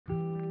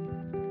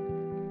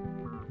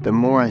The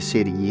more I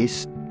said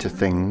yes to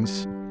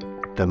things,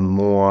 the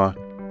more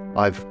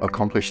I've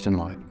accomplished in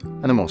life.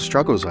 And the more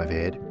struggles I've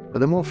had, but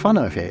the more fun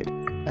I've had,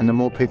 and the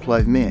more people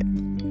I've met.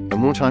 The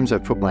more times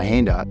I've put my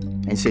hand up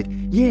and said,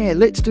 yeah,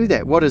 let's do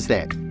that. What is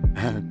that?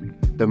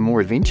 The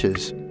more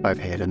adventures I've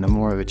had and the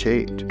more I've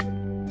achieved.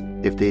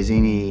 If there's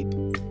any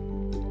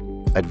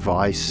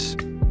advice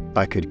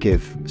I could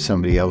give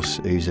somebody else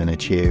who's in a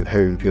chair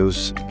who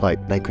feels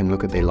like they can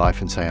look at their life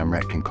and say, I'm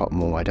wrapped in cotton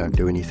wool, I don't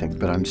do anything,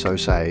 but I'm so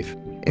safe,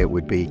 it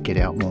would be get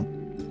out more.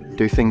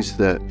 Do things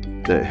that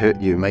hurt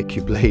you, make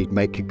you bleed,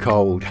 make you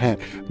cold,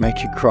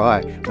 make you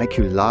cry, make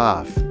you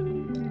laugh.